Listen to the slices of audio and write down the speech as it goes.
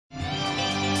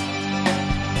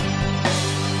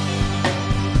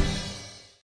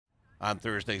On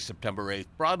Thursday, September 8th,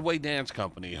 Broadway Dance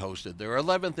Company hosted their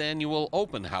 11th annual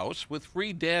open house with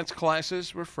free dance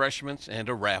classes, refreshments, and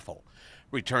a raffle.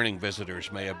 Returning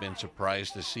visitors may have been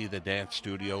surprised to see the dance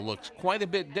studio looks quite a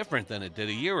bit different than it did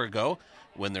a year ago.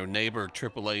 When their neighbor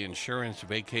AAA Insurance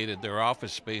vacated their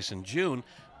office space in June,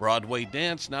 Broadway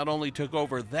Dance not only took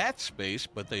over that space,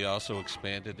 but they also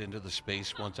expanded into the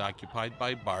space once occupied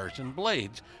by Bars and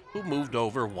Blades, who moved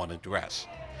over one address.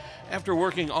 After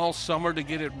working all summer to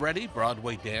get it ready,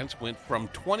 Broadway Dance went from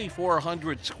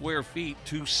 2,400 square feet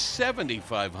to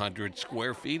 7,500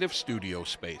 square feet of studio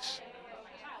space.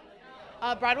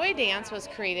 Broadway Dance was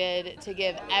created to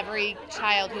give every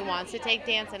child who wants to take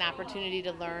dance an opportunity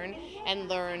to learn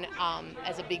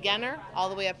as a beginner all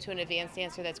the way up to an advanced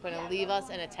dancer that's going to leave us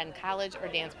and attend college or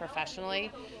dance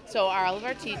professionally. So all of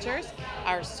our teachers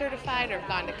are certified or have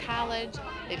gone to college.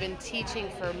 They've been teaching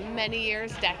for many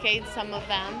years, decades, some of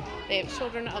them. They have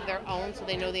children of their own, so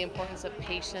they know the importance of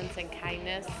patience and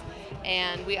kindness.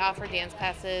 And we offer dance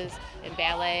classes in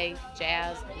ballet,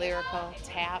 jazz, lyrical,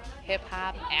 tap,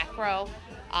 hip-hop, acro.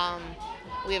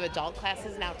 We have adult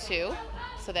classes now too,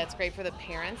 so that's great for the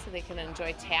parents so they can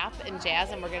enjoy tap and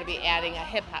jazz, and we're going to be adding a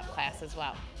hip-hop class as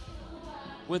well.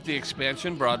 With the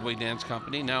expansion, Broadway Dance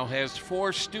Company now has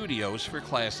 4 studios for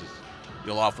classes.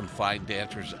 You'll often find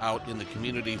dancers out in the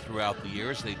community throughout the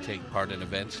year as they take part in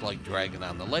events like Dragon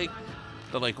on the Lake,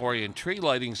 the Lake Orion tree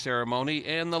lighting ceremony,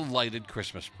 and the lighted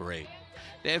Christmas parade.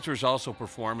 Dancers also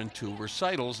perform in 2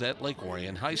 recitals at Lake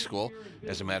Orion High School.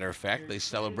 As a matter of fact, they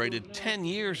celebrated 10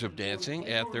 years of dancing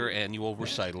at their annual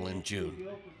recital in June.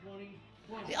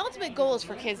 The ultimate goal is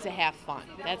for kids to have fun.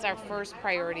 That's our first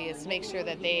priority, is to make sure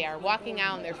that they are walking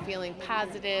out and they're feeling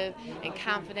positive and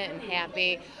confident and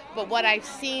happy. But what I've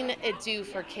seen it do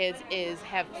for kids is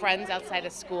have friends outside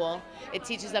of school. It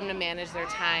teaches them to manage their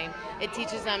time. It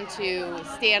teaches them to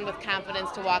stand with confidence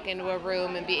to walk into a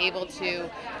room and be able to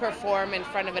perform in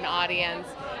front of an audience,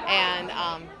 and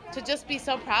to just be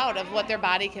so proud of what their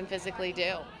body can physically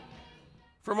do.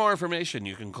 For more information,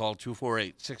 you can call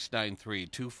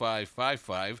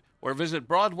 248-693-2555 or visit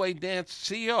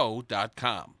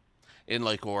BroadwayDanceCO.com. In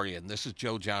Lake Orion, this is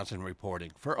Joe Johnson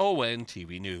reporting for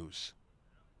ONTV News.